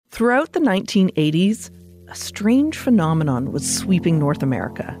Throughout the 1980s, a strange phenomenon was sweeping North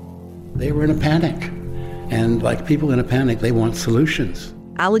America. They were in a panic. And like people in a panic, they want solutions.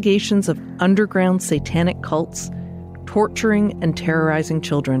 Allegations of underground satanic cults torturing and terrorizing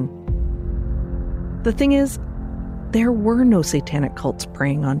children. The thing is, there were no satanic cults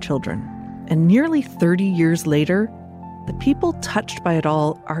preying on children. And nearly 30 years later, the people touched by it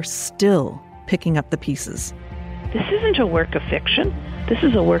all are still picking up the pieces. This isn't a work of fiction. This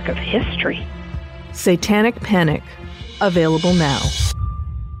is a work of history. Satanic Panic, available now.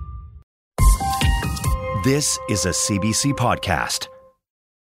 This is a CBC podcast.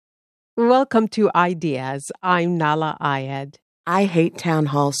 Welcome to Ideas. I'm Nala Ayed. I hate town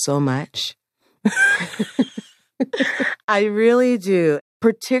halls so much. I really do.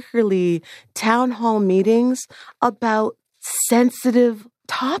 Particularly town hall meetings about sensitive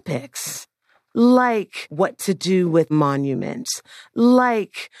topics. Like what to do with monuments,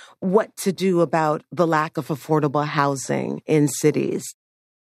 like what to do about the lack of affordable housing in cities.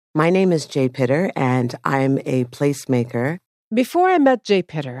 My name is Jay Pitter, and I'm a placemaker. Before I met Jay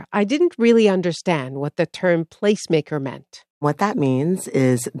Pitter, I didn't really understand what the term placemaker meant. What that means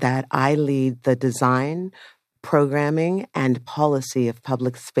is that I lead the design, programming, and policy of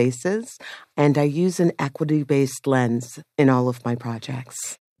public spaces, and I use an equity-based lens in all of my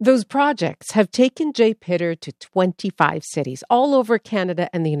projects. Those projects have taken Jay Pitter to 25 cities all over Canada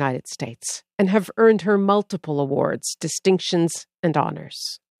and the United States and have earned her multiple awards, distinctions, and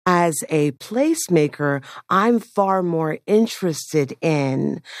honors. As a placemaker, I'm far more interested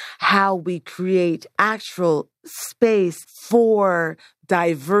in how we create actual space for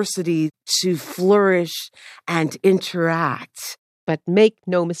diversity to flourish and interact. But make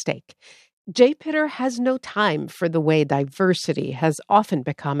no mistake, Jay Pitter has no time for the way diversity has often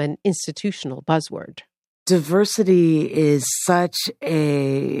become an institutional buzzword. Diversity is such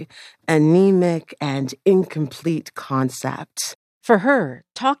an anemic and incomplete concept. For her,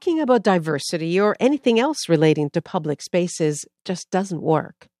 talking about diversity or anything else relating to public spaces just doesn't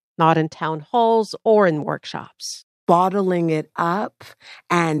work, not in town halls or in workshops. Bottling it up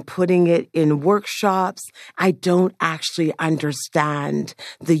and putting it in workshops, I don't actually understand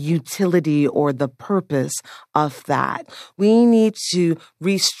the utility or the purpose of that. We need to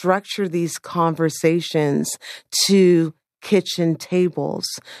restructure these conversations to kitchen tables,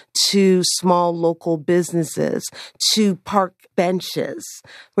 to small local businesses, to park benches,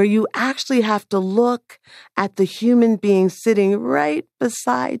 where you actually have to look at the human being sitting right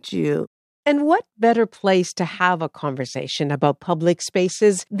beside you. And what better place to have a conversation about public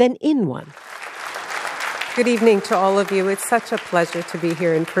spaces than in one? Good evening to all of you. It's such a pleasure to be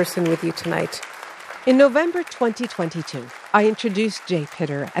here in person with you tonight. In November 2022, I introduced Jay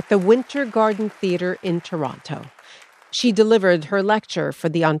Pitter at the Winter Garden Theatre in Toronto. She delivered her lecture for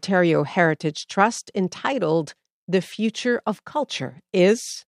the Ontario Heritage Trust entitled The Future of Culture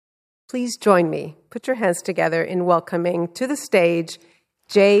Is... Please join me. Put your hands together in welcoming to the stage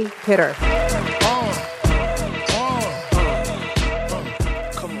Jay Pitter.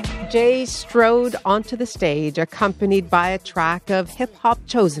 Jay strode onto the stage accompanied by a track of hip-hop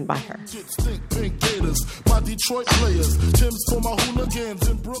chosen by her.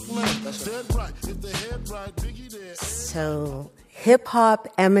 So, hip-hop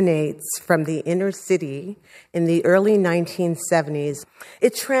emanates from the inner city in the early 1970s.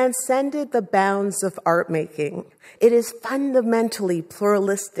 It transcended the bounds of art making. It is fundamentally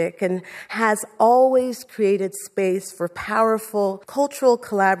pluralistic and has always created space for powerful cultural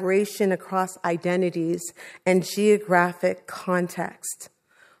collaboration across identities and geographic context.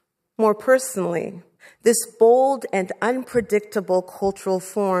 More personally, this bold and unpredictable cultural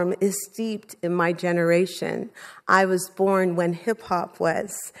form is steeped in my generation. I was born when hip-hop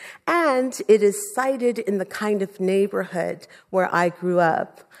was, and it is cited in the kind of neighborhood where I grew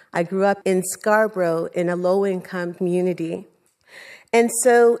up. I grew up in Scarborough in a low-income community. And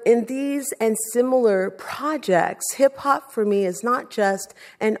so in these and similar projects, hip-hop for me is not just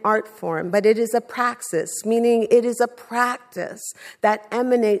an art form, but it is a praxis, meaning it is a practice that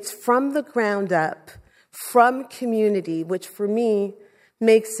emanates from the ground up, from community, which for me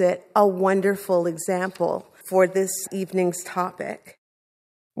makes it a wonderful example for this evening's topic.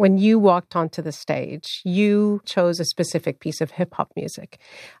 When you walked onto the stage, you chose a specific piece of hip-hop music.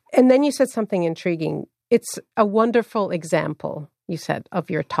 And then you said something intriguing. It's a wonderful example, you said, of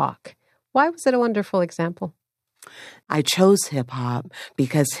your talk. Why was it a wonderful example? I chose hip-hop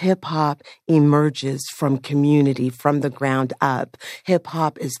because hip-hop emerges from community, from the ground up.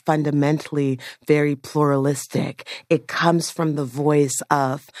 Hip-hop is fundamentally very pluralistic. It comes from the voice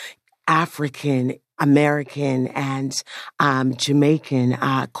of African, American and Jamaican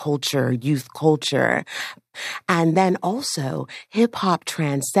culture, youth culture. And then also hip-hop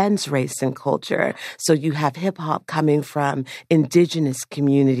transcends race and culture. So you have hip-hop coming from indigenous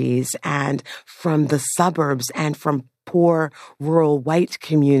communities and from the suburbs and from poor rural white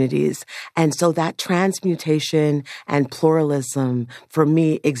communities. And so that transmutation and pluralism for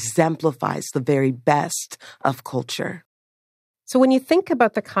me exemplifies the very best of culture. So when you think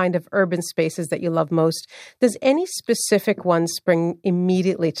about the kind of urban spaces that you love most, does any specific one spring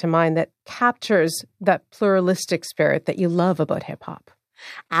immediately to mind that captures that pluralistic spirit that you love about hip hop?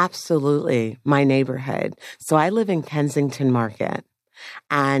 Absolutely. My neighborhood. So I live in Kensington Market.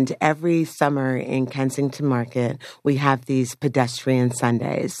 And every summer in Kensington Market, we have these pedestrian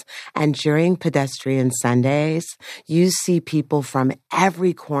Sundays. And during pedestrian Sundays, you see people from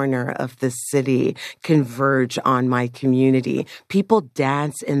every corner of the city converge on my community. People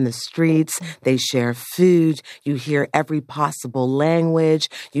dance in the streets. They share food. You hear every possible language.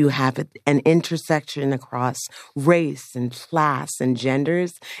 You have an intersection across race and class and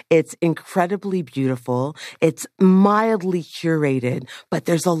genders. It's incredibly beautiful. It's mildly curated, but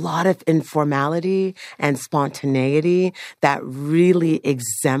there's a lot of informality and spontaneity that really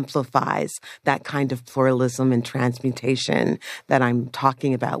exemplifies that kind of pluralism and transmutation that I'm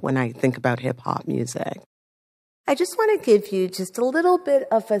talking about when I think about hip-hop music. I just want to give you just a little bit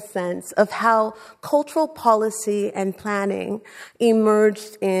of a sense of how cultural policy and planning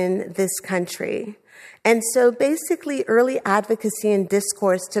emerged in this country. And so basically early advocacy and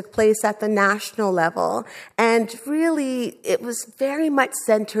discourse took place at the national level. And really, it was very much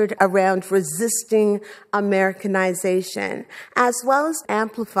centered around resisting Americanization, as well as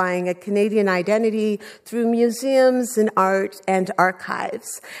amplifying a Canadian identity through museums and art and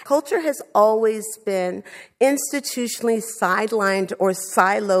archives. Culture has always been institutionally sidelined or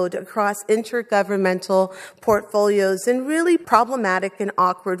siloed across intergovernmental portfolios in really problematic and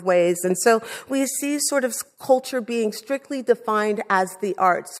awkward ways. And so we see sort of culture being strictly defined as the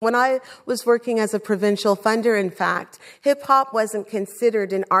arts. When I was working as a provincial funder, in fact, hip-hop wasn't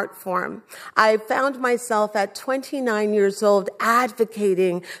considered an art form. I found myself at 29 years old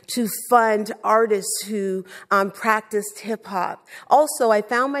advocating to fund artists who practiced hip-hop. Also, I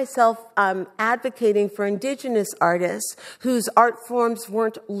found myself advocating for Indigenous artists whose art forms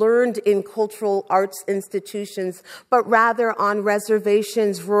weren't learned in cultural arts institutions, but rather on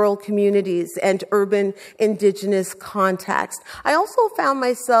reservations, rural communities, and urban Indigenous context. I also found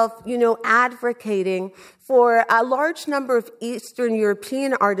myself, advocating for a large number of Eastern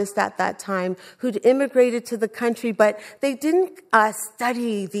European artists at that time who'd immigrated to the country, but they didn't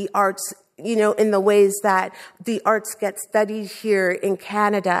study the arts in the ways that the arts get studied here in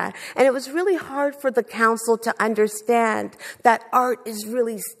Canada. And it was really hard for the council to understand that art is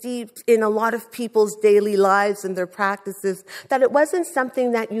really steeped in a lot of people's daily lives and their practices, that it wasn't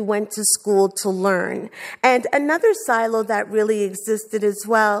something that you went to school to learn. And another silo that really existed as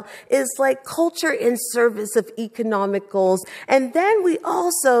well is like culture in service of economic goals. And then we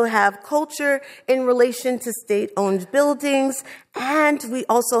also have culture in relation to state-owned buildings, and we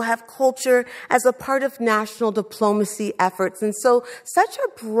also have culture as a part of national diplomacy efforts. And so such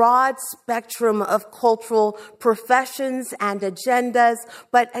a broad spectrum of cultural professions and agendas,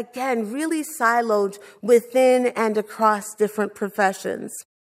 but again, really siloed within and across different professions.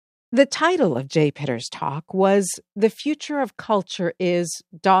 The title of Jay Pitter's talk was "The Future of Culture is ...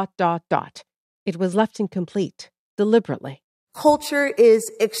 It was left incomplete, deliberately. Culture is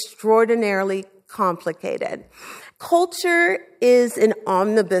extraordinarily complicated. Culture is an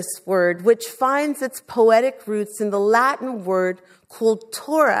omnibus word which finds its poetic roots in the Latin word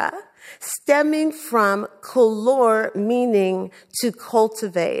cultura, stemming from color, meaning to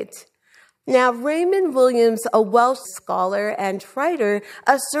cultivate. Now, Raymond Williams, a Welsh scholar and writer,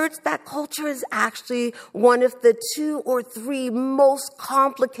 asserts that culture is actually one of the 2 or 3 most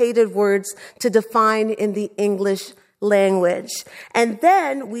complicated words to define in the English language. And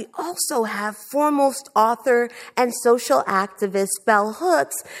then we also have foremost author and social activist Bell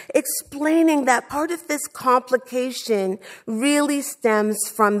Hooks explaining that part of this complication really stems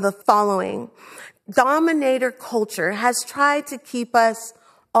from the following. Dominator culture has tried to keep us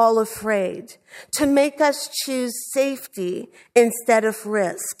all afraid, to make us choose safety instead of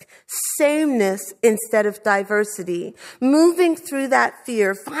risk, sameness instead of diversity, moving through that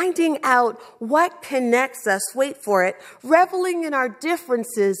fear, finding out what connects us, wait for it, reveling in our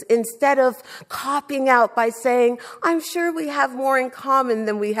differences instead of copying out by saying, I'm sure we have more in common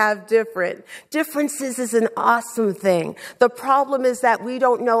than we have different. Differences is an awesome thing. The problem is that we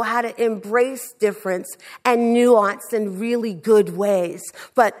don't know how to embrace difference and nuance in really good ways,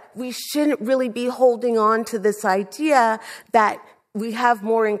 but we shouldn't really really be holding on to this idea that we have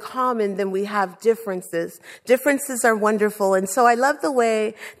more in common than we have differences. Differences are wonderful. And so I love the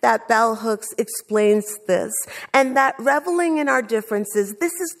way that Bell Hooks explains this. And that reveling in our differences,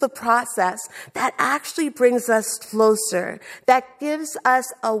 this is the process that actually brings us closer, that gives us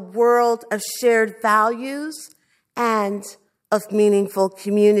a world of shared values and of meaningful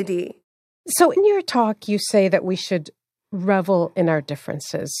community. So in your talk, you say that we should revel in our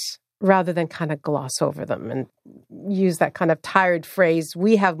differences rather than kind of gloss over them and use that kind of tired phrase,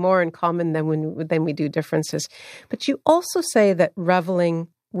 we have more in common than we do differences. But you also say that reveling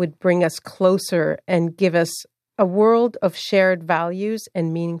would bring us closer and give us a world of shared values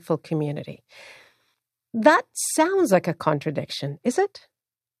and meaningful community. That sounds like a contradiction, is it?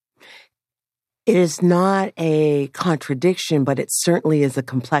 It is not a contradiction, but it certainly is a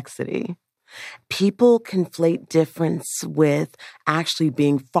complexity. People conflate difference with actually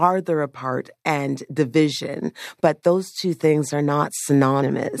being farther apart and division, but those two things are not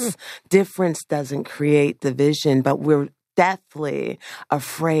synonymous. Difference doesn't create division, but we're deathly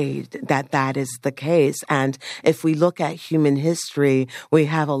afraid that that is the case. And if we look at human history, we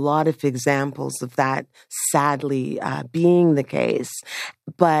have a lot of examples of that sadly being the case.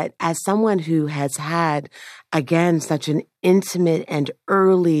 But as someone who has had, again, such an intimate and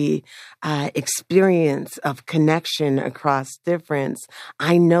early experience of connection across difference,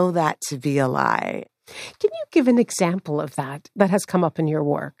 I know that to be a lie. Can you give an example of that has come up in your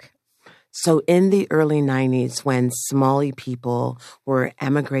work? So in the early 90s, when Somali people were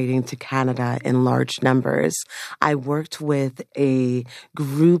emigrating to Canada in large numbers, I worked with a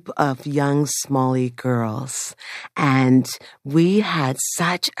group of young Somali girls, and we had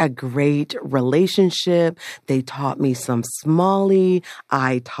such a great relationship. They taught me some Somali.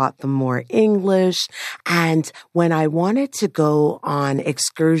 I taught them more English. And when I wanted to go on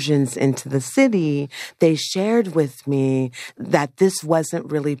excursions into the city, they shared with me that this wasn't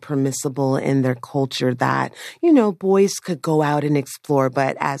really permissible in their culture, that, boys could go out and explore,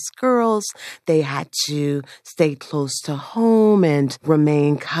 but as girls, they had to stay close to home and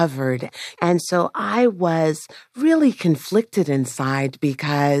remain covered. And so I was really conflicted inside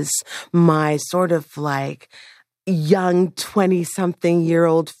because my sort of young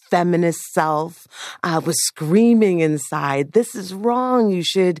 20-something-year-old feminist self was screaming inside, this is wrong. You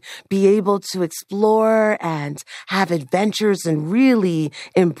should be able to explore and have adventures and really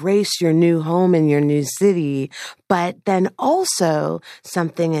embrace your new home and your new city. But then also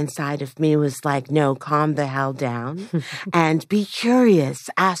something inside of me was like, no, calm the hell down and be curious,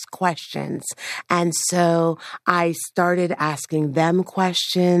 ask questions. And so I started asking them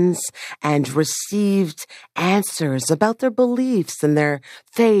questions and received answers about their beliefs and their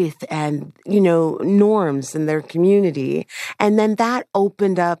faith and, norms in their community. And then that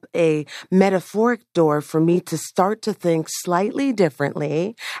opened up a metaphoric door for me to start to think slightly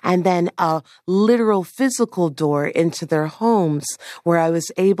differently, and then a literal physical door into their homes where I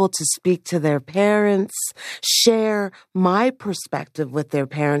was able to speak to their parents, share my perspective with their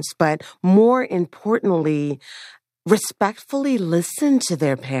parents, but more importantly, respectfully listen to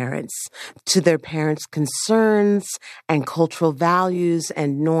their parents' concerns and cultural values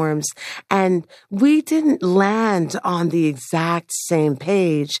and norms. And we didn't land on the exact same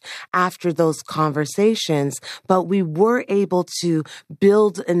page after those conversations, but we were able to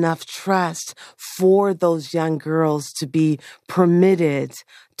build enough trust for those young girls to be permitted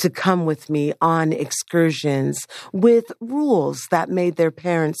to come with me on excursions with rules that made their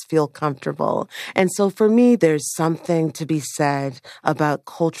parents feel comfortable. And so for me, there's something to be said about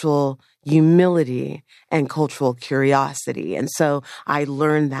cultural humility and cultural curiosity. And so I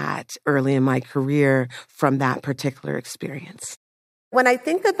learned that early in my career from that particular experience. When I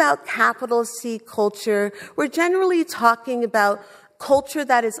think about capital C culture, we're generally talking about culture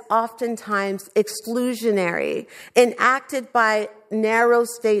that is oftentimes exclusionary, enacted by narrow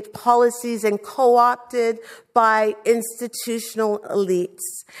state policies and co-opted by institutional elites.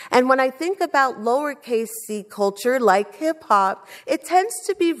 And when I think about lowercase c culture, like hip-hop, it tends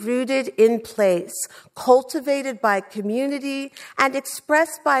to be rooted in place, cultivated by community, and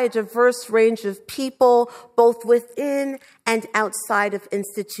expressed by a diverse range of people, both within and outside of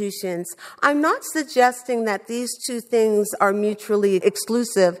institutions. I'm not suggesting that these two things are mutually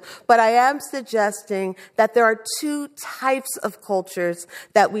exclusive, but I am suggesting that there are two types of cultures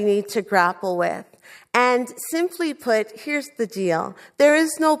that we need to grapple with. And simply put, here's the deal. There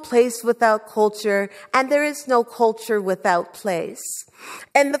is no place without culture, and there is no culture without place.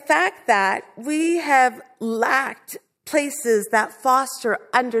 And the fact that we have lacked places that foster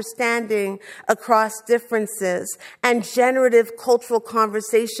understanding across differences and generative cultural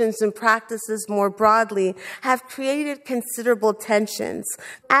conversations and practices more broadly have created considerable tensions.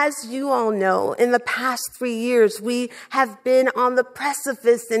 As you all know, in the past 3 years, we have been on the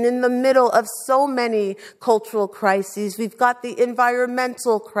precipice and in the middle of so many cultural crises. We've got the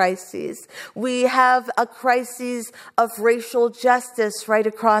environmental crises. We have a crisis of racial justice right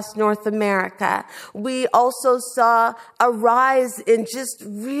across North America. We also saw a rise in just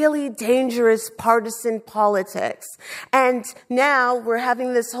really dangerous partisan politics. And now we're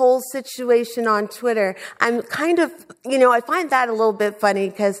having this whole situation on Twitter. I'm kind of, I find that a little bit funny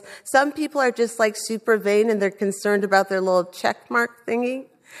because some people are just like super vain and they're concerned about their little check mark thingy.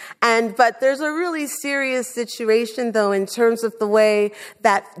 But there's a really serious situation, though, in terms of the way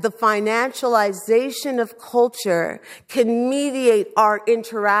that the financialization of culture can mediate our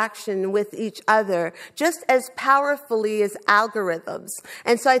interaction with each other just as powerfully as algorithms.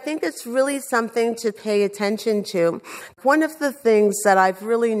 And so I think it's really something to pay attention to. One of the things that I've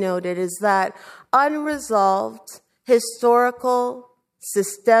really noted is that unresolved, historical,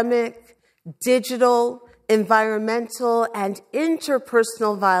 systemic, digital, environmental, and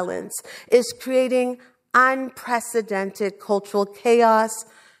interpersonal violence is creating unprecedented cultural chaos,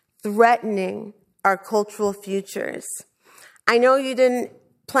 threatening our cultural futures. I know you didn't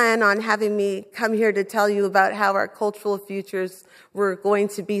plan on having me come here to tell you about how our cultural futures were going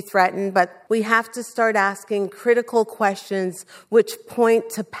to be threatened, but we have to start asking critical questions which point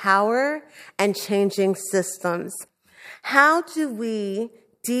to power and changing systems. How do we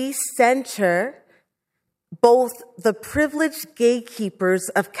decenter both the privileged gatekeepers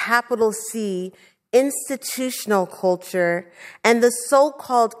of capital C institutional culture and the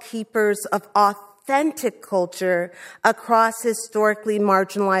so-called keepers of authentic culture across historically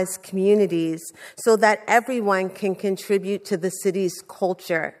marginalized communities so that everyone can contribute to the city's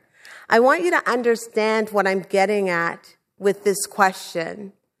culture? I want you to understand what I'm getting at with this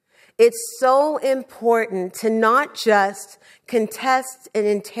question. It's so important to not just contest and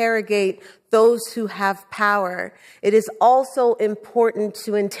interrogate those who have power. It is also important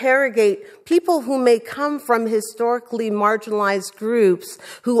to interrogate people who may come from historically marginalized groups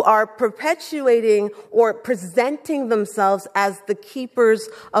who are perpetuating or presenting themselves as the keepers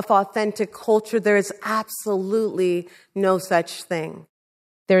of authentic culture. There is absolutely no such thing.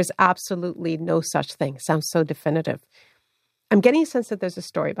 There's absolutely no such thing. Sounds so definitive. I'm getting a sense that there's a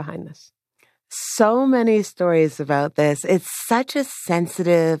story behind this. So many stories about this. It's such a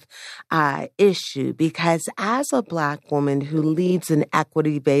sensitive issue because as a Black woman who leads an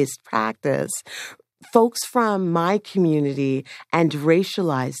equity-based practice, folks from my community and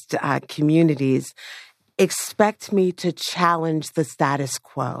racialized communities expect me to challenge the status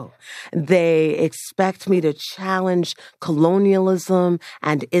quo. They expect me to challenge colonialism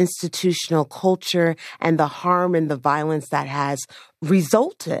and institutional culture and the harm and the violence that has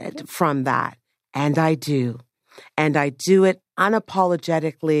resulted from that. And I do. And I do it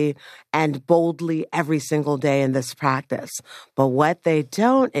unapologetically and boldly every single day in this practice. But what they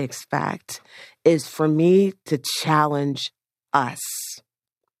don't expect is for me to challenge us.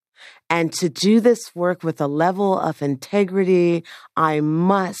 And to do this work with a level of integrity, I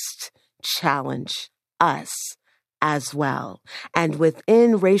must challenge us as well. And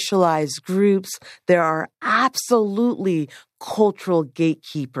within racialized groups, there are absolutely cultural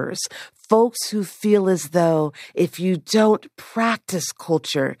gatekeepers, folks who feel as though if you don't practice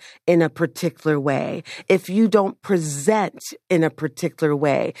culture in a particular way, if you don't present in a particular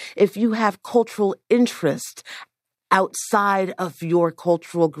way, if you have cultural interest outside of your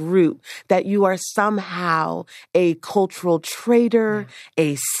cultural group, that you are somehow a cultural traitor,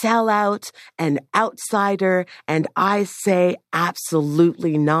 a sellout, an outsider. And I say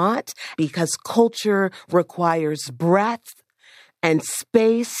absolutely not, because culture requires breadth and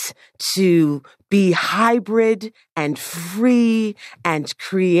space to be hybrid and free and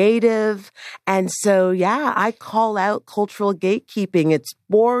creative. And so, yeah, I call out cultural gatekeeping. It's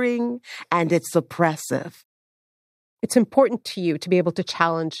boring and it's oppressive. It's important to you to be able to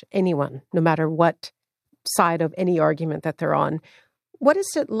challenge anyone, no matter what side of any argument that they're on. What is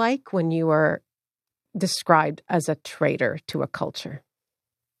it like when you are described as a traitor to a culture?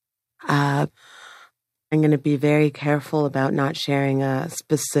 I'm going to be very careful about not sharing a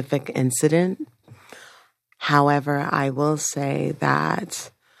specific incident. However, I will say that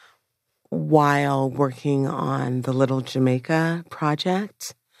while working on the Little Jamaica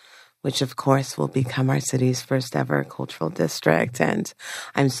project, which of course will become our city's first ever cultural district. And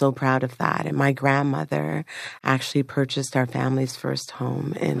I'm so proud of that. And my grandmother actually purchased our family's first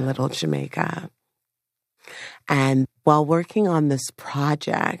home in Little Jamaica. And while working on this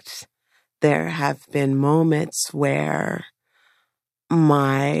project, there have been moments where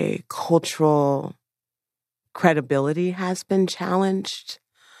my cultural credibility has been challenged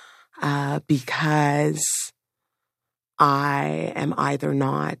because I am either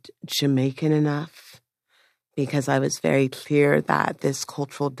not Jamaican enough, because I was very clear that this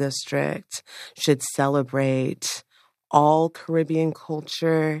cultural district should celebrate all Caribbean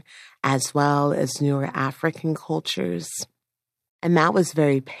culture as well as newer African cultures. And that was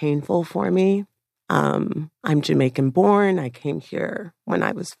very painful for me. I'm Jamaican born. I came here when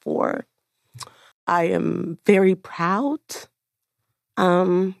I was 4. I am very proud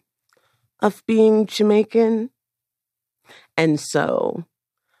of being Jamaican. And so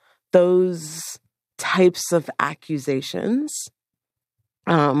those types of accusations,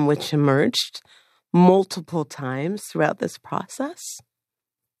 which emerged multiple times throughout this process,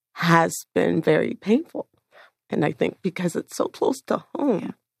 has been very painful. And I think because it's so close to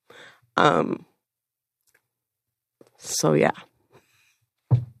home. So, yeah.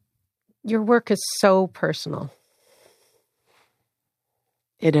 Your work is so personal.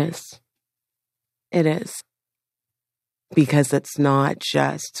 It is. It is. Because it's not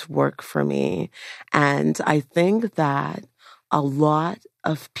just work for me. And I think that a lot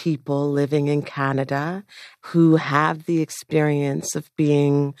of people living in Canada who have the experience of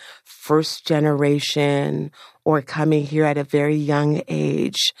being first generation or coming here at a very young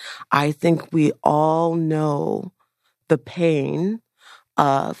age, I think we all know the pain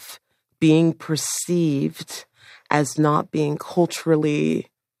of being perceived as not being culturally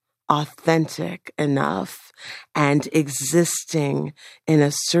authentic enough and existing in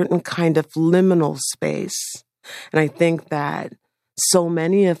a certain kind of liminal space. And I think that so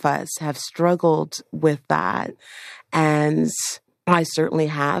many of us have struggled with that. And I certainly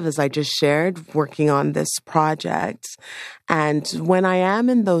have, as I just shared, working on this project. And when I am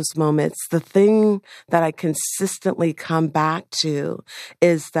in those moments, the thing that I consistently come back to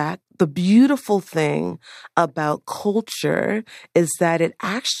is that the beautiful thing about culture is that it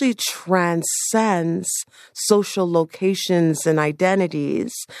actually transcends social locations and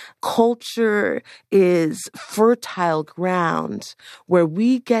identities. Culture is fertile ground where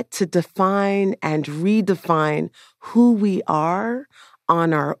we get to define and redefine who we are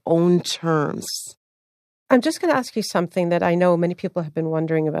on our own terms. I'm just going to ask you something that I know many people have been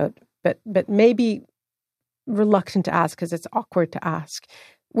wondering about, but maybe reluctant to ask because it's awkward to ask.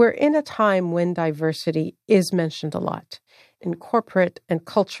 We're in a time when diversity is mentioned a lot in corporate and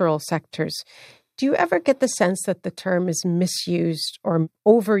cultural sectors. Do you ever get the sense that the term is misused or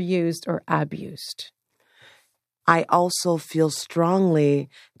overused or abused? I also feel strongly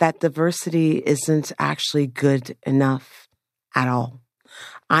that diversity isn't actually good enough at all.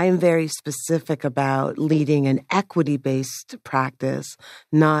 I'm very specific about leading an equity-based practice,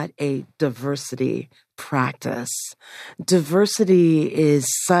 not a diversity practice. Diversity is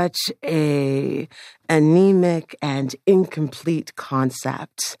such an anemic and incomplete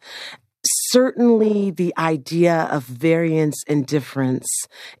concept. Certainly, the idea of variance and difference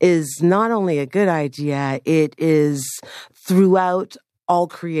is not only a good idea, it is throughout all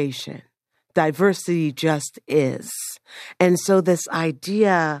creation. Diversity just is. And so this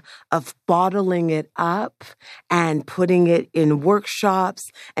idea of bottling it up and putting it in workshops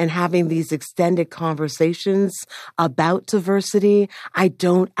and having these extended conversations about diversity, I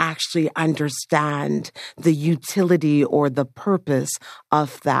don't actually understand the utility or the purpose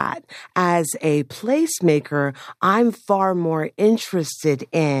of that. As a placemaker, I'm far more interested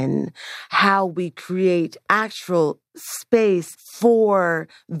in how we create actual space for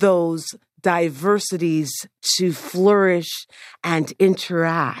those diversities to flourish and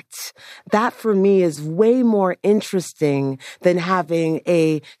interact. That for me is way more interesting than having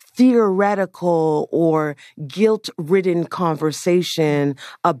a theoretical or guilt-ridden conversation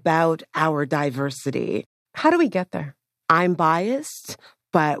about our diversity. How do we get there? I'm biased,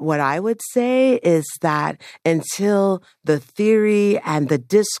 but what I would say is that until the theory and the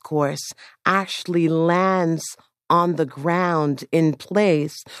discourse actually lands on the ground in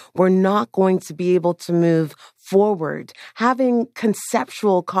place, we're not going to be able to move forward. Having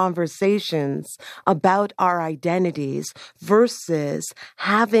conceptual conversations about our identities versus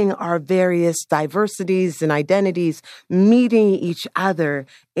having our various diversities and identities meeting each other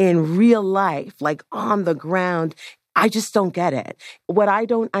in real life, like on the ground I just don't get it. What I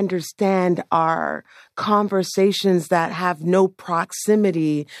don't understand are conversations that have no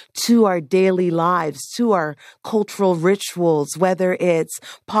proximity to our daily lives, to our cultural rituals, whether it's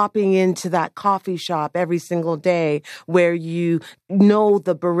popping into that coffee shop every single day where you know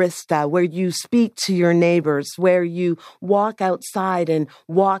the barista, where you speak to your neighbors, where you walk outside and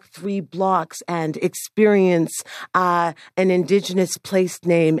walk 3 blocks and experience an indigenous place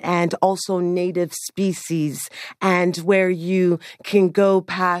name and also native species, and where you can go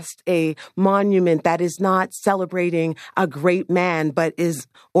past a monument that is not celebrating a great man,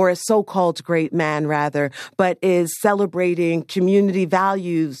 or a so-called great man rather, but is celebrating community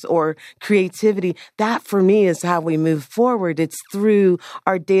values or creativity. That for me is how we move forward. It's through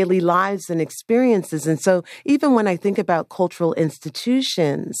our daily lives and experiences. And so even when I think about cultural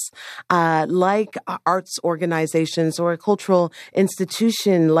institutions, like arts organizations or a cultural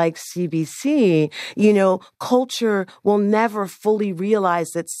institution like CBC, culture will never fully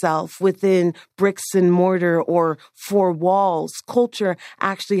realize itself within bricks and mortar or 4 walls. Culture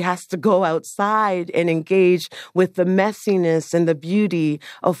actually has to go outside and engage with the messiness and the beauty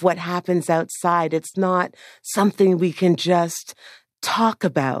of what happens outside. It's not something we can just talk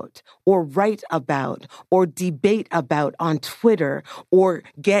about or write about or debate about on Twitter or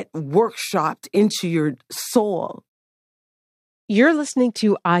get workshopped into your soul. You're listening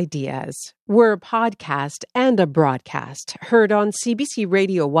to Ideas. We're a podcast and a broadcast heard on CBC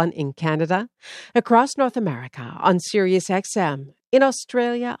Radio 1 in Canada, across North America on Sirius XM, in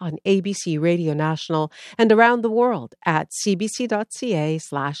Australia on ABC Radio National, and around the world at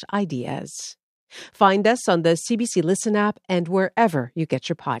cbc.ca/ideas. Find us on the CBC Listen app and wherever you get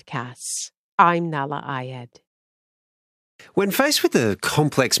your podcasts. I'm Nala Ayed. When faced with the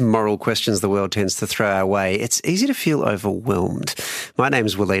complex moral questions the world tends to throw our way, it's easy to feel overwhelmed. My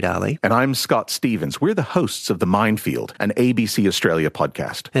name's Waleed Ali. And I'm Scott Stevens. We're the hosts of The Minefield, an ABC Australia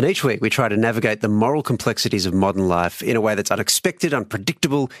podcast. And each week we try to navigate the moral complexities of modern life in a way that's unexpected,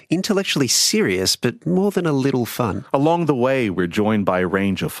 unpredictable, intellectually serious, but more than a little fun. Along the way, we're joined by a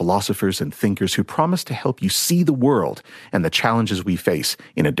range of philosophers and thinkers who promise to help you see the world and the challenges we face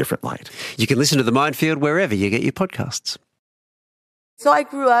in a different light. You can listen to The Minefield wherever you get your podcasts. So I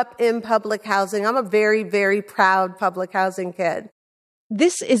grew up in public housing. I'm a very, very proud public housing kid.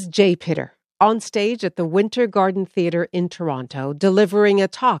 This is Jay Pitter, on stage at the Winter Garden Theatre in Toronto, delivering a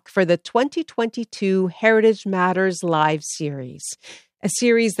talk for the 2022 Heritage Matters Live series, a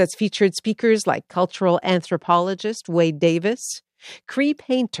series that's featured speakers like cultural anthropologist Wade Davis, Cree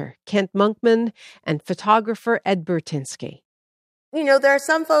painter Kent Monkman, and photographer Ed Bertinsky. There are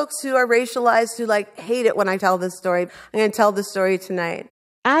some folks who are racialized who hate it when I tell this story. I'm going to tell the story tonight.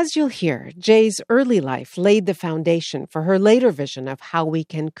 As you'll hear, Jay's early life laid the foundation for her later vision of how we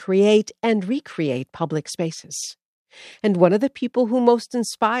can create and recreate public spaces. And one of the people who most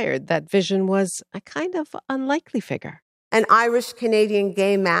inspired that vision was a kind of unlikely figure. An Irish-Canadian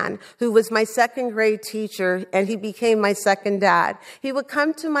gay man who was my 2nd grade teacher, and he became my second dad. He would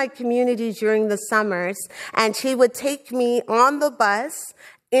come to my community during the summers, and he would take me on the bus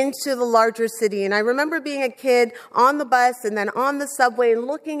into the larger city. And I remember being a kid on the bus and then on the subway and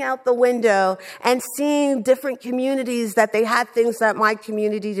looking out the window and seeing different communities that they had things that my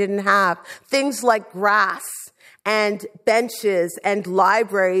community didn't have. Things like grass and benches and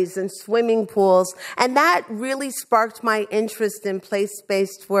libraries and swimming pools. And that really sparked my interest in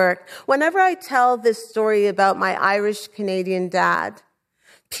place-based work. Whenever I tell this story about my Irish-Canadian dad,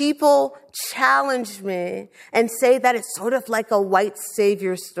 people challenge me and say that it's sort of like a white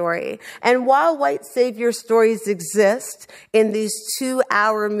savior story. And while white savior stories exist in these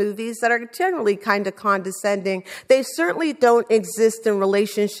 2-hour movies that are generally kind of condescending, they certainly don't exist in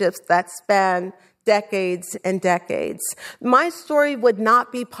relationships that span decades and decades. My story would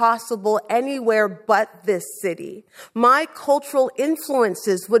not be possible anywhere but this city. My cultural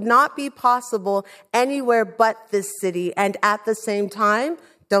influences would not be possible anywhere but this city. And at the same time,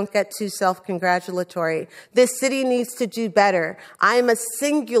 don't get too self-congratulatory. This city needs to do better. I am a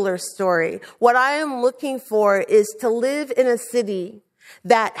singular story. What I am looking for is to live in a city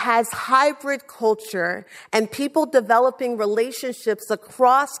that has hybrid culture and people developing relationships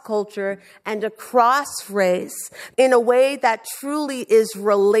across culture and across race in a way that truly is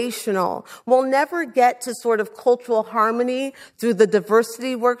relational. We'll never get to sort of cultural harmony through the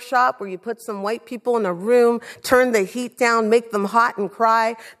diversity workshop where you put some white people in a room, turn the heat down, make them hot and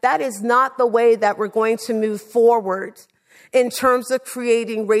cry. That is not the way that we're going to move forward in terms of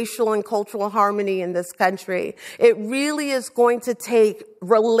creating racial and cultural harmony in this country. It really is going to take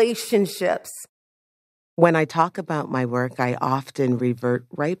relationships. When I talk about my work, I often revert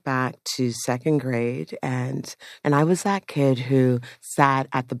right back to second grade. And I was that kid who sat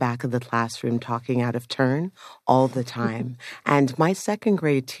at the back of the classroom talking out of turn all the time. And my second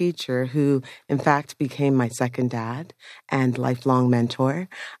grade teacher, who in fact became my second dad and lifelong mentor,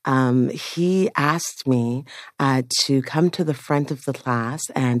 he asked me to come to the front of the class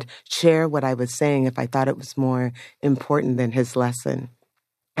and share what I was saying if I thought it was more important than his lesson.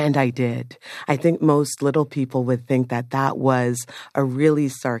 And I did. I think most little people would think that that was a really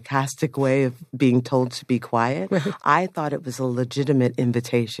sarcastic way of being told to be quiet. Right. I thought it was a legitimate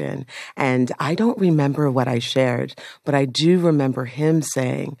invitation. And I don't remember what I shared, but I do remember him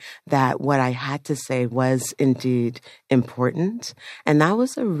saying that what I had to say was indeed important. And that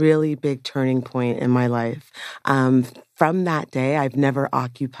was a really big turning point in my life. From that day, I've never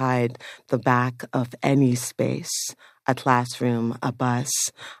occupied the back of any space, a classroom, a bus,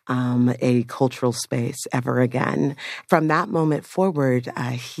 a cultural space ever again. From that moment forward,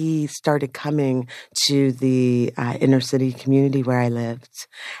 he started coming to the inner city community where I lived,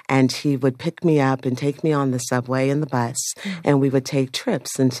 and he would pick me up and take me on the subway and the bus, and we would take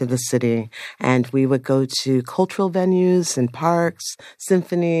trips into the city, and we would go to cultural venues and parks,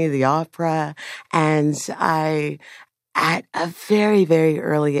 symphony, the opera, and at a very, very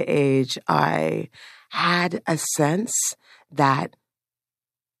early age, I had a sense that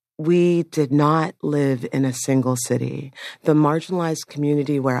we did not live in a single city. The marginalized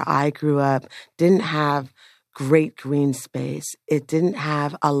community where I grew up didn't have great green space. It didn't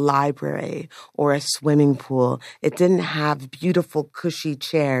have a library or a swimming pool. It didn't have beautiful, cushy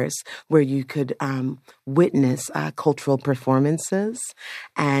chairs where you could witness cultural performances.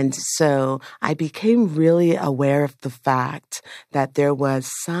 And so I became really aware of the fact that there was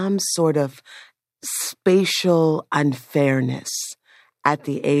some sort of spatial unfairness at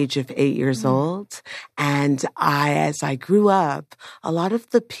the age of 8 years old. And as I grew up, a lot of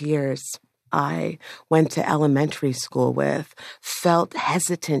the peers I went to elementary school with felt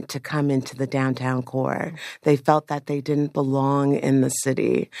hesitant to come into the downtown core. They felt that they didn't belong in the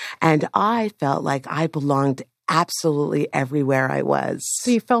city. And I felt like I belonged absolutely everywhere I was.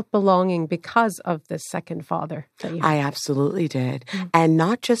 So you felt belonging because of the second father that you had? I absolutely did. And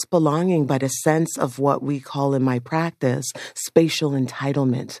not just belonging, but a sense of what we call in my practice, spatial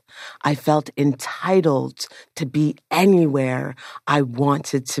entitlement. I felt entitled to be anywhere I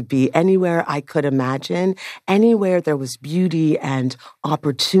wanted to be, anywhere I could imagine, anywhere there was beauty and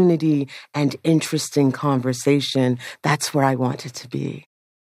opportunity and interesting conversation. That's where I wanted to be.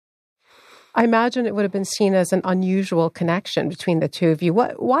 I imagine it would have been seen as an unusual connection between the two of you.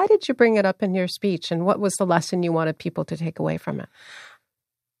 Why did you bring it up in your speech, and what was the lesson you wanted people to take away from it?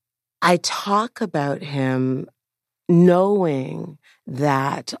 I talk about him knowing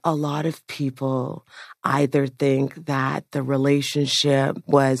that a lot of people either think that the relationship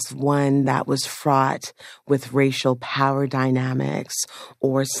was one that was fraught with racial power dynamics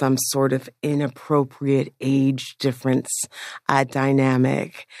or some sort of inappropriate age difference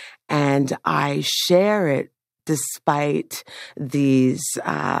dynamic. And I share it despite these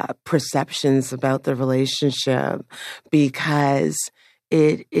perceptions about the relationship because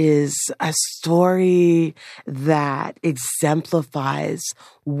it is a story that exemplifies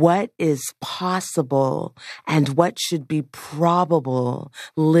what is possible and what should be probable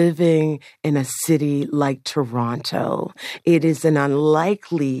living in a city like Toronto. It is an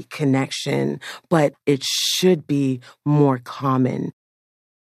unlikely connection, but it should be more common.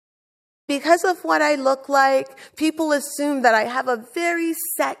 Because of what I look like, people assume that I have a very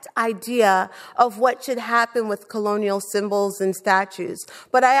set idea of what should happen with colonial symbols and statues.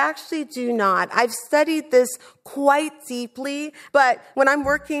 But I actually do not. I've studied this quite deeply, but when I'm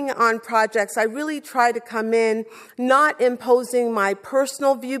working on projects, I really try to come in not imposing my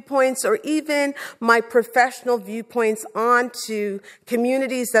personal viewpoints or even my professional viewpoints onto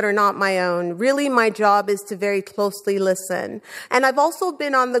communities that are not my own. Really, my job is to very closely listen. And I've also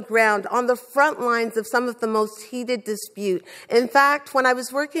been on the ground, on the front lines of some of the most heated dispute. In fact, when I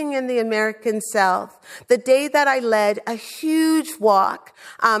was working in the American South, the day that I led a huge walk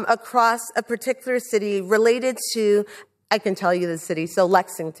across a particular city related to, I can tell you the city, so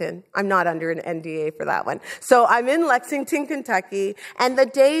Lexington. I'm not under an NDA for that one. So I'm in Lexington, Kentucky, and the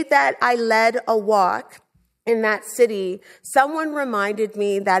day that I led a walk in that city, someone reminded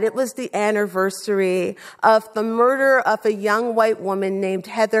me that it was the anniversary of the murder of a young white woman named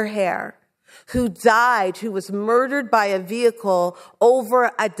Heather Hare, who died, who was murdered by a vehicle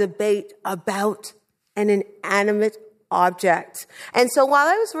over a debate about an inanimate object. And so while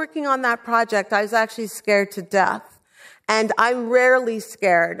I was working on that project, I was actually scared to death And I'm rarely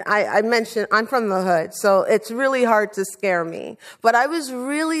scared. I mentioned I'm from the hood, so it's really hard to scare me. But I was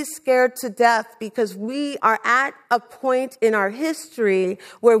really scared to death because we are at a point in our history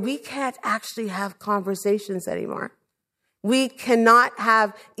where we can't actually have conversations anymore. We cannot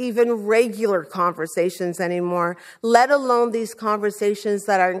have even regular conversations anymore, let alone these conversations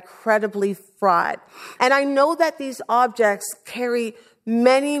that are incredibly fraught. And I know that these objects carry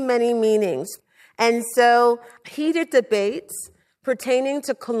many, many meanings. And so heated debates pertaining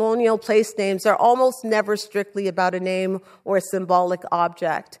to colonial place names are almost never strictly about a name or a symbolic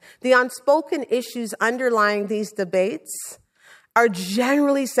object. The unspoken issues underlying these debates are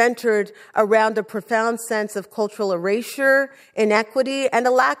generally centered around a profound sense of cultural erasure, inequity, and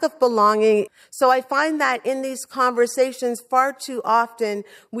a lack of belonging. So I find that in these conversations, far too often,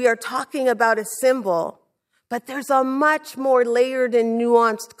 we are talking about a symbol, but there's a much more layered and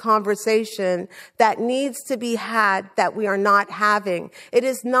nuanced conversation that needs to be had that we are not having. It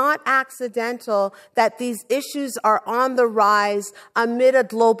is not accidental that these issues are on the rise amid a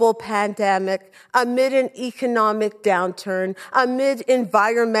global pandemic, amid an economic downturn, amid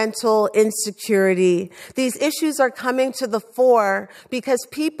environmental insecurity. These issues are coming to the fore because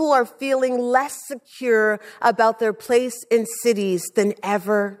people are feeling less secure about their place in cities than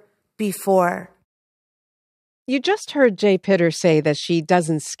ever before. You just heard Jay Pitter say that she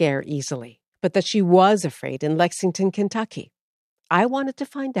doesn't scare easily, but that she was afraid in Lexington, Kentucky. I wanted to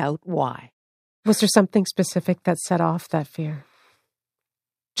find out why. Was there something specific that set off that fear?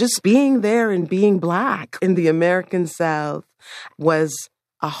 Just being there and being Black in the American South was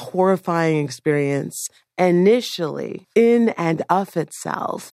a horrifying experience initially in and of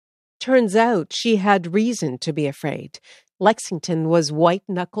itself. Turns out she had reason to be afraid. Lexington was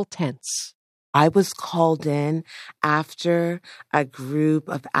white-knuckle tense. I was called in after a group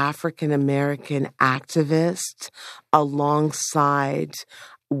of African American activists alongside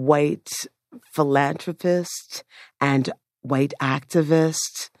white philanthropists and white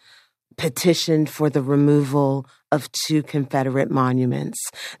activists petitioned for the removal of 2 Confederate monuments.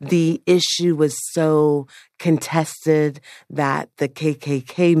 The issue was so contested that the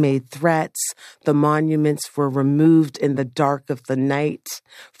KKK made threats. The monuments were removed in the dark of the night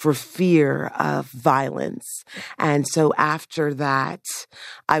for fear of violence. And so after that,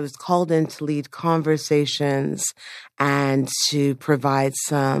 I was called in to lead conversations and to provide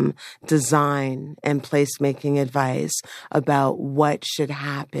some design and placemaking advice about what should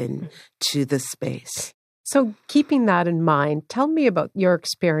happen to the space. So keeping that in mind, tell me about your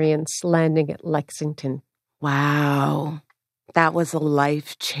experience landing at Lexington. Wow. That was a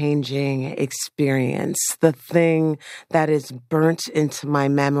life-changing experience. The thing that is burnt into my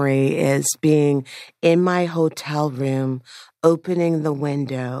memory is being in my hotel room, opening the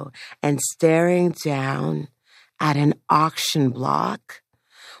window and staring down at an auction block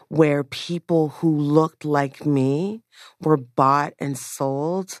where people who looked like me were bought and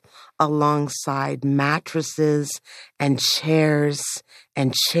sold alongside mattresses and chairs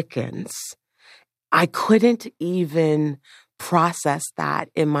and chickens. I couldn't even process that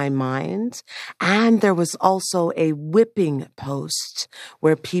in my mind. And there was also a whipping post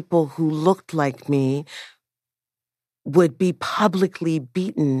where people who looked like me would be publicly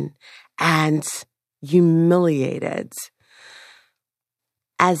beaten and humiliated.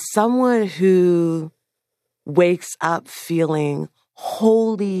 As someone who wakes up feeling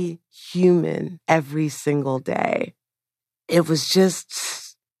wholly human every single day, it was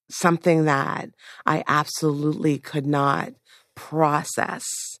just something that I absolutely could not process.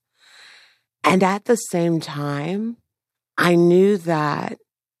 And at the same time, I knew that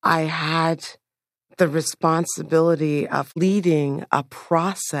I had the responsibility of leading a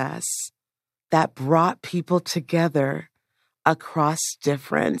process that brought people together across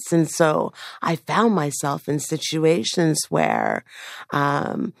difference. And so I found myself in situations where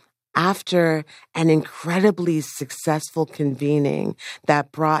after an incredibly successful convening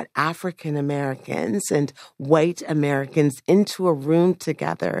that brought African Americans and white Americans into a room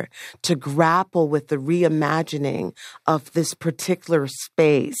together to grapple with the reimagining of this particular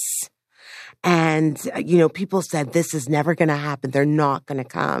space. And, you know, people said, this is never going to happen. They're not going to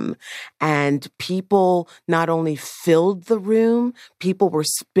come. And people not only filled the room, people were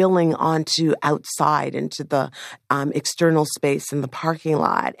spilling onto outside into the external space in the parking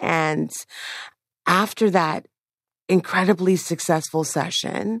lot. And after that incredibly successful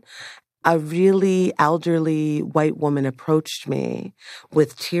session, a really elderly white woman approached me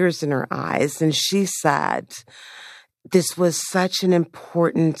with tears in her eyes. And she said, this was such an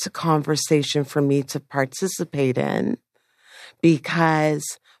important conversation for me to participate in because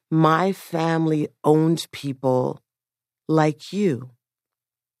my family owned people like you.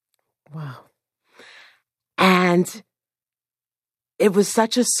 Wow. And it was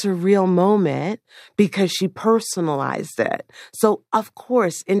such a surreal moment because she personalized it. So, of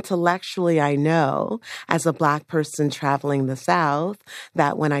course, intellectually, I know as a Black person traveling the South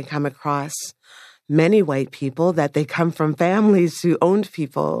that when I come across many white people, that they come from families who owned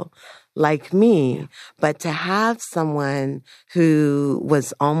people like me. But to have someone who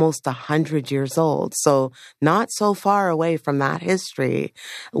was almost 100 years old, so not so far away from that history,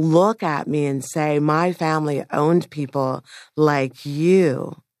 look at me and say, my family owned people like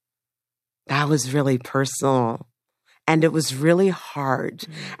you, that was really personal. And it was really hard.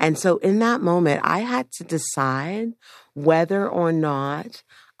 Mm-hmm. And so in that moment, I had to decide whether or not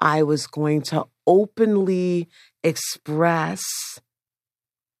I was going to openly express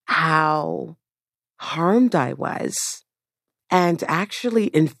how harmed I was and actually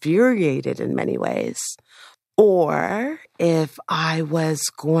infuriated in many ways, or if I was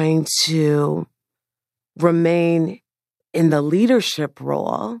going to remain in the leadership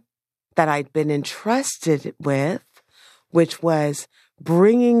role that I'd been entrusted with, which was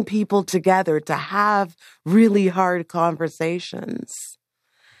bringing people together to have really hard conversations.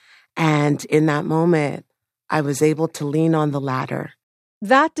 And in that moment, I was able to lean on the latter.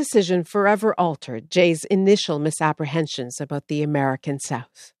 That decision forever altered Jay's initial misapprehensions about the American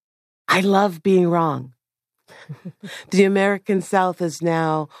South. I love being wrong. The American South is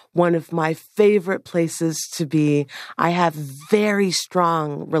now one of my favorite places to be. I have very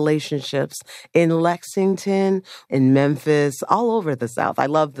strong relationships in Lexington, in Memphis, all over the South. I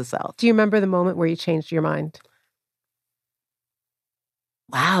love the South. Do you remember the moment where you changed your mind?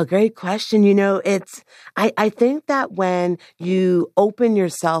 Wow, great question. I think that when you open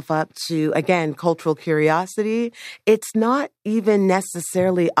yourself up to, again, cultural curiosity, it's not even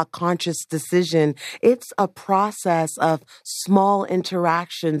necessarily a conscious decision. It's a process of small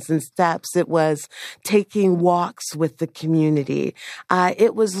interactions and steps. It was taking walks with the community.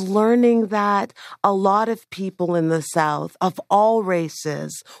 It was learning that a lot of people in the South of all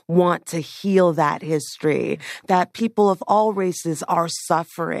races want to heal that history, that people of all races are suffering.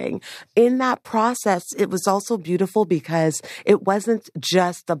 In that process, it was also beautiful because it wasn't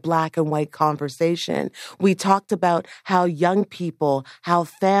just a Black and white conversation. We talked about how young people, how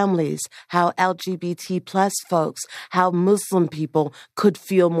families, how LGBT plus folks, how Muslim people could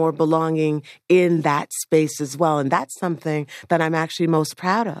feel more belonging in that space as well. And that's something that I'm actually most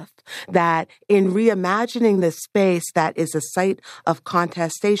proud of, that in reimagining this space that is a site of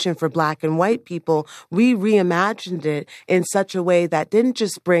contestation for Black and white people, we reimagined it in such a way that didn't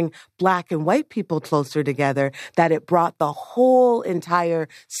just bring Black and white people closer together, that it brought the whole entire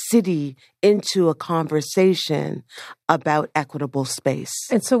city into a conversation about equitable space.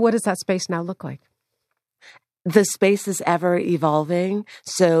 And so what does that space now look like? The space is ever evolving.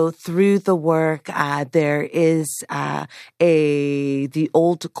 So through the work, there is the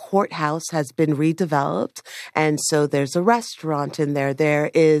old courthouse has been redeveloped. And so there's a restaurant in there.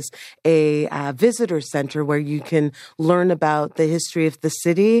 There is a visitor center where you can learn about the history of the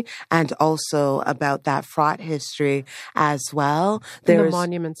city and also about that fraught history as well. The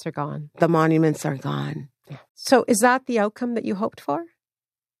monuments are gone. The monuments are gone. Yeah. So is that the outcome that you hoped for?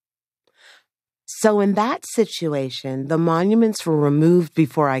 So in that situation, the monuments were removed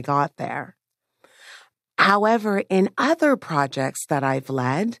before I got there. However, in other projects that I've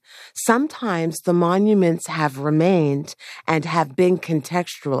led, sometimes the monuments have remained and have been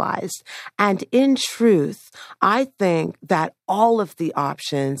contextualized. And in truth, I think that all of the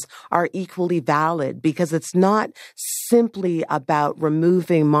options are equally valid because it's not simply about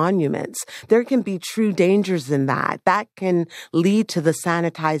removing monuments. There can be true dangers in that. That can lead to the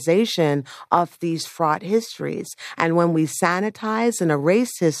sanitization of these fraught histories. And when we sanitize and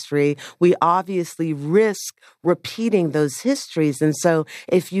erase history, we obviously risk repeating those histories. And so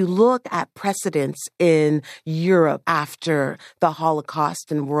if you look at precedents in Europe after the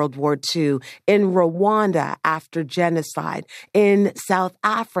Holocaust and World War II, in Rwanda after genocide, in South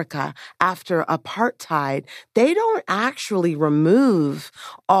Africa after apartheid, they don't actually remove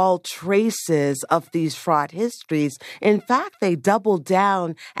all traces of these fraught histories. In fact, they double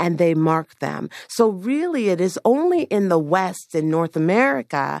down and they mark them. So really, it is only in the West, in North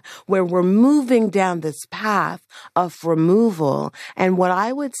America, where we're moving down this path of removal. And what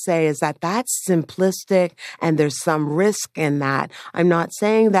I would say is that that's simplistic and there's some risk in that. I'm not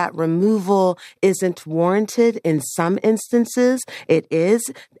saying that removal isn't warranted in some instances. It is,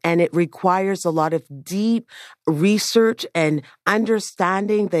 and it requires a lot of deep research and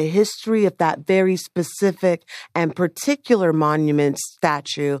understanding the history of that very specific and particular monument,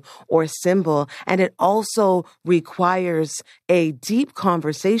 statue, or symbol. And it also requires a deep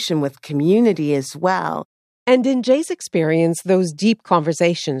conversation with community as well. And in Jay's experience, those deep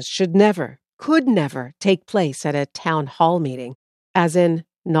conversations should never, could never take place at a town hall meeting, as in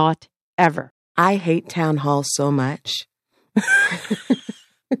not ever. I hate town halls so much.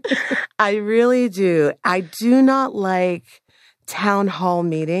 I really do. I do not like town hall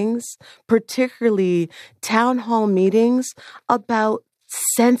meetings, particularly town hall meetings about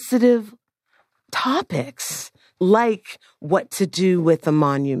sensitive topics, like what to do with the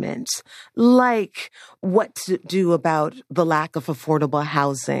monument, like what to do about the lack of affordable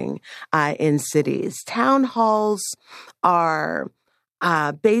housing in cities. Town halls are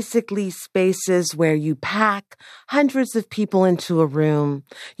basically spaces where you pack hundreds of people into a room,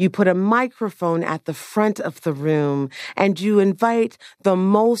 you put a microphone at the front of the room, and you invite the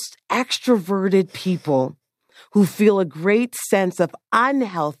most extroverted people who feel a great sense of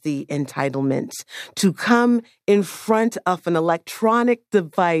unhealthy entitlement to come in front of an electronic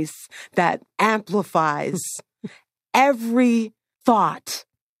device that amplifies every thought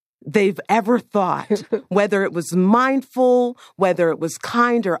they've ever thought, whether it was mindful, whether it was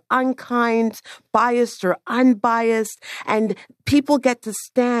kind or unkind, biased or unbiased. And people get to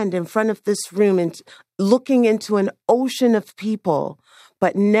stand in front of this room and looking into an ocean of people,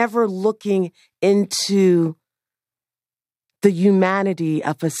 but never looking into the humanity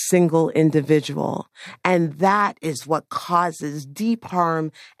of a single individual. And that is what causes deep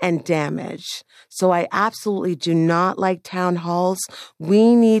harm and damage. So I absolutely do not like town halls.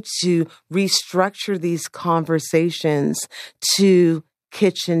 We need to restructure these conversations to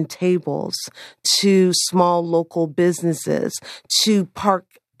kitchen tables, to small local businesses, to park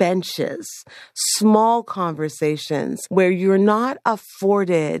benches, small conversations where you're not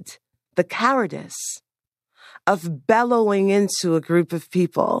afforded the cowardice of bellowing into a group of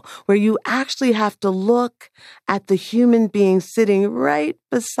people, where you actually have to look at the human being sitting right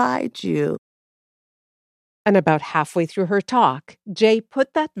beside you. And about halfway through her talk, Jay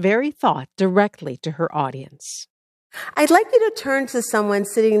put that very thought directly to her audience. I'd like you to turn to someone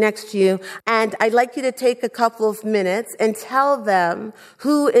sitting next to you, and I'd like you to take a couple of minutes and tell them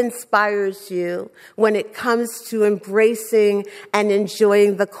who inspires you when it comes to embracing and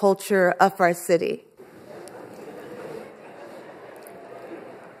enjoying the culture of our city.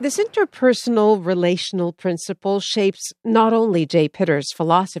 This interpersonal relational principle shapes not only Jay Pitter's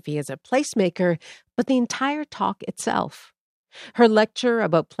philosophy as a placemaker, but the entire talk itself. Her lecture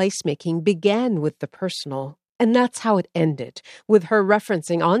about placemaking began with the personal, and that's how it ended, with her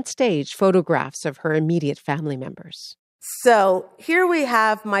referencing on stage photographs of her immediate family members. So here we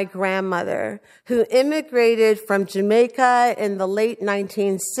have my grandmother, who immigrated from Jamaica in the late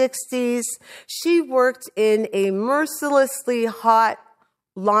 1960s. She worked in a mercilessly hot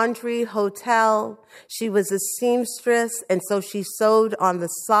laundry hotel. She was a seamstress, and so she sewed on the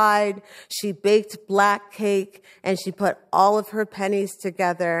side. She baked black cake, and she put all of her pennies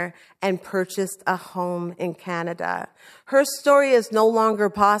together and purchased a home in Canada. Her story is no longer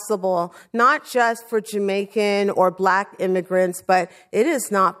possible, not just for Jamaican or Black immigrants, but it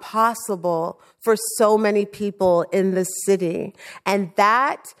is not possible for so many people in the city. And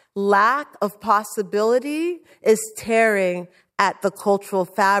that lack of possibility is tearing at the cultural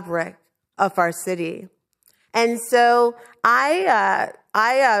fabric of our city. And so I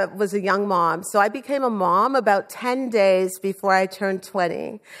was a young mom. So I became a mom about 10 days before I turned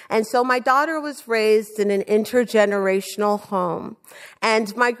 20. And so my daughter was raised in an intergenerational home.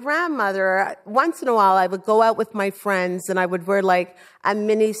 And my grandmother, once in a while, I would go out with my friends and I would wear like a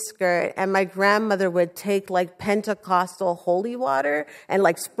mini skirt, and my grandmother would take like Pentecostal holy water and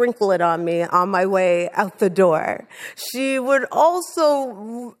like sprinkle it on me on my way out the door. She would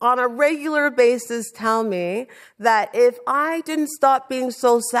also, on a regular basis, tell me that if I didn't stop being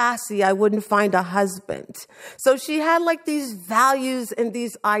so sassy, I wouldn't find a husband. So she had like these values and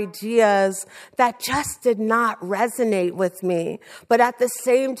these ideas that just did not resonate with me. But at the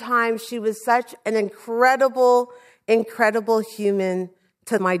same time, she was such an incredible human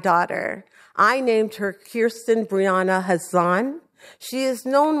to my daughter. I named her Kirsten Brianna Hassan. She is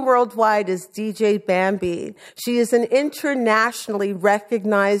known worldwide as DJ Bambi. She is an internationally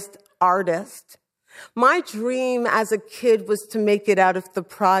recognized artist. My dream as a kid was to make it out of the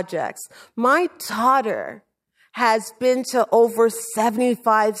projects. My daughter has been to over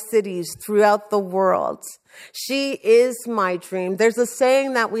 75 cities throughout the world. She is my dream. There's a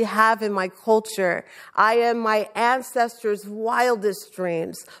saying that we have in my culture. I am my ancestors' wildest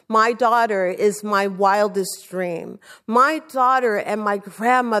dreams. My daughter is my wildest dream. My daughter and my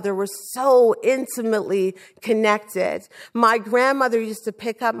grandmother were so intimately connected. My grandmother used to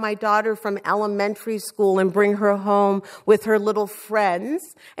pick up my daughter from elementary school and bring her home with her little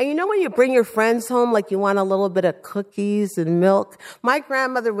friends. And you know when you bring your friends home, like you want a little bit of cookies and milk? My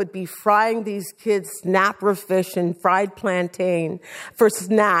grandmother would be frying these kids snapper fish and fried plantain for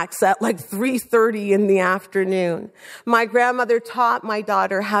snacks at like 3:30 in the afternoon. My grandmother taught my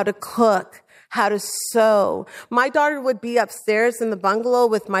daughter how to cook, how to sew. My daughter would be upstairs in the bungalow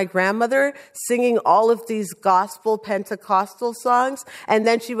with my grandmother singing all of these gospel Pentecostal songs, and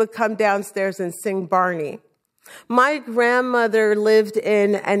then she would come downstairs and sing Barney. My grandmother lived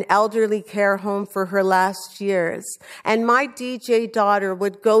in an elderly care home for her last years, and my DJ daughter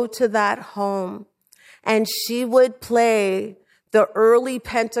would go to that home and she would play the early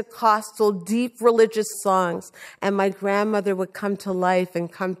Pentecostal deep religious songs, and my grandmother would come to life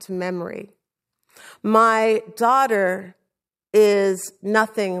and come to memory. My daughter is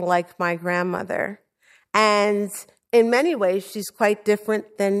nothing like my grandmother, and in many ways she's quite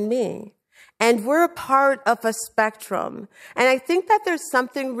different than me. And we're a part of a spectrum. And I think that there's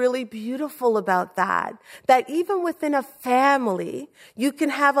something really beautiful about that even within a family, you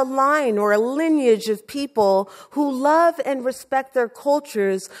can have a line or a lineage of people who love and respect their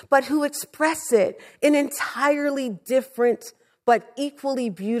cultures, but who express it in entirely different but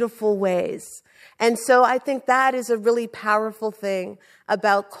equally beautiful ways. And so I think that is a really powerful thing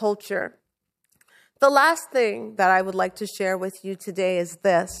about culture. The last thing that I would like to share with you today is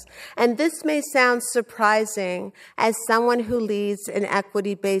this, and this may sound surprising as someone who leads an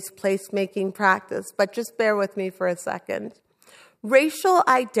equity-based placemaking practice, but just bear with me for a second. Racial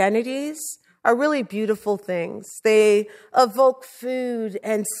identities are really beautiful things. They evoke food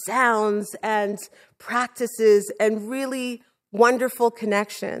and sounds and practices and really wonderful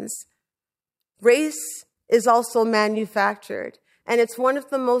connections. Race is also manufactured. And it's one of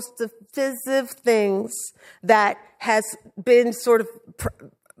the most divisive things that has been sort of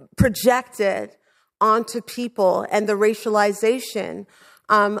projected onto people and the racialization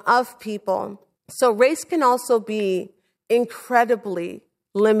of people. So race can also be incredibly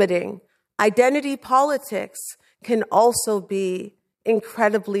limiting. Identity politics can also be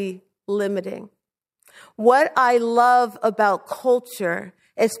incredibly limiting. What I love about culture,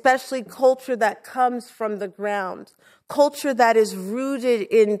 especially culture that comes from the ground, culture that is rooted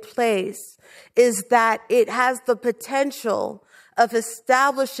in place, is that it has the potential of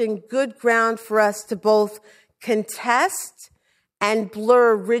establishing good ground for us to both contest and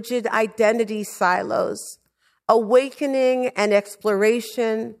blur rigid identity silos, awakening and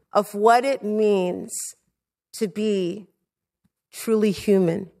exploration of what it means to be truly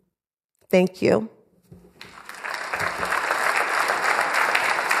human. Thank you.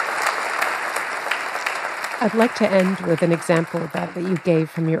 I'd like to end with an example of that you gave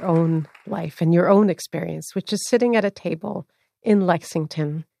from your own life and your own experience, which is sitting at a table in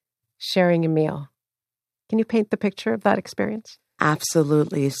Lexington, sharing a meal. Can you paint the picture of that experience?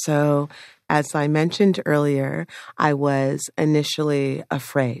 Absolutely. So, as I mentioned earlier, I was initially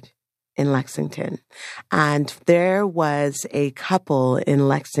afraid in Lexington. And there was a couple in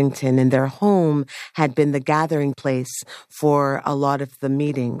Lexington, and their home had been the gathering place for a lot of the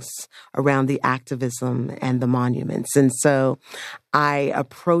meetings around the activism and the monuments. And so I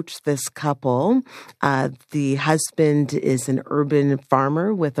approached this couple. The husband is an urban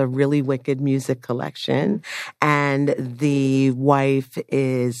farmer with a really wicked music collection, and the wife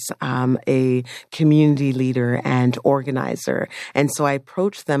is a community leader and organizer. And so I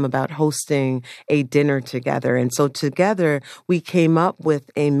approached them about hosting a dinner together. And so together we came up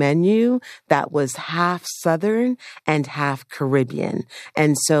with a menu that was half Southern and half Caribbean.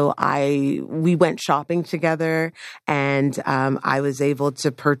 And so we went shopping together, and I was able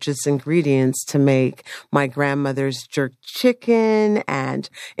to purchase ingredients to make my grandmother's jerk chicken. And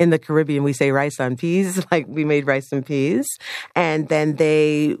in the Caribbean, we say rice on peas, like we made rice and peas. And then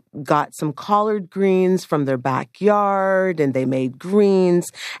they got some collard greens from their backyard, and they made greens.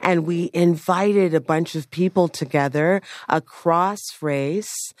 And we invited a bunch of people together across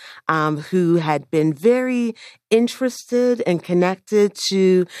race who had been very interested and connected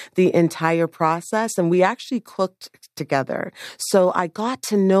to the entire process. And we actually cooked together. So I got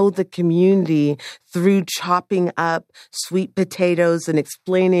to know the community through chopping up sweet potatoes and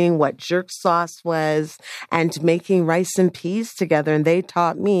explaining what jerk sauce was and making rice and peas together. And they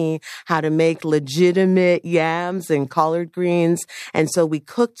taught me how to make legitimate yams and collard greens. And so we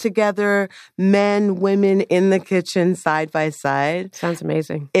cooked together, men, women in the kitchen side by side. Sounds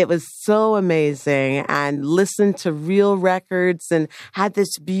amazing. It was so amazing, and listened to real records and had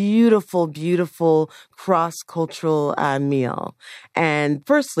this beautiful, beautiful cross-cultural meal. And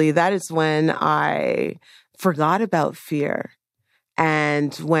firstly, that is when I forgot about fear,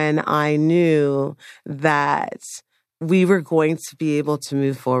 and when I knew that we were going to be able to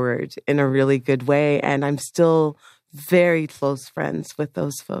move forward in a really good way. And I'm still very close friends with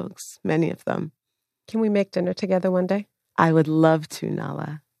those folks, many of them. Can we make dinner together one day? I would love to,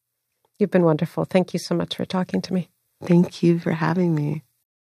 Nala. You've been wonderful. Thank you so much for talking to me. Thank you for having me.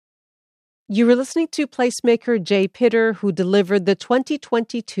 You were listening to placemaker Jay Pitter, who delivered the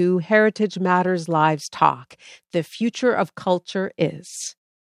 2022 Heritage Matters Lives Talk, The Future of Culture Is.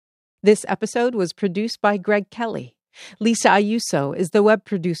 This episode was produced by Greg Kelly. Lisa Ayuso is the web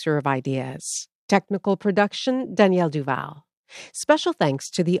producer of Ideas. Technical production, Danielle Duval. Special thanks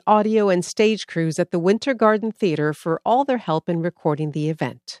to the audio and stage crews at the Winter Garden Theater for all their help in recording the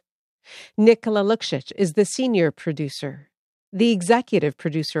event. Nikola Luksic is the senior producer. The executive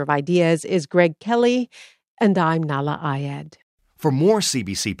producer of Ideas is Greg Kelly, and I'm Nala Ayed. For more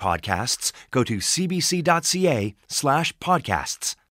CBC podcasts, go to cbc.ca/podcasts.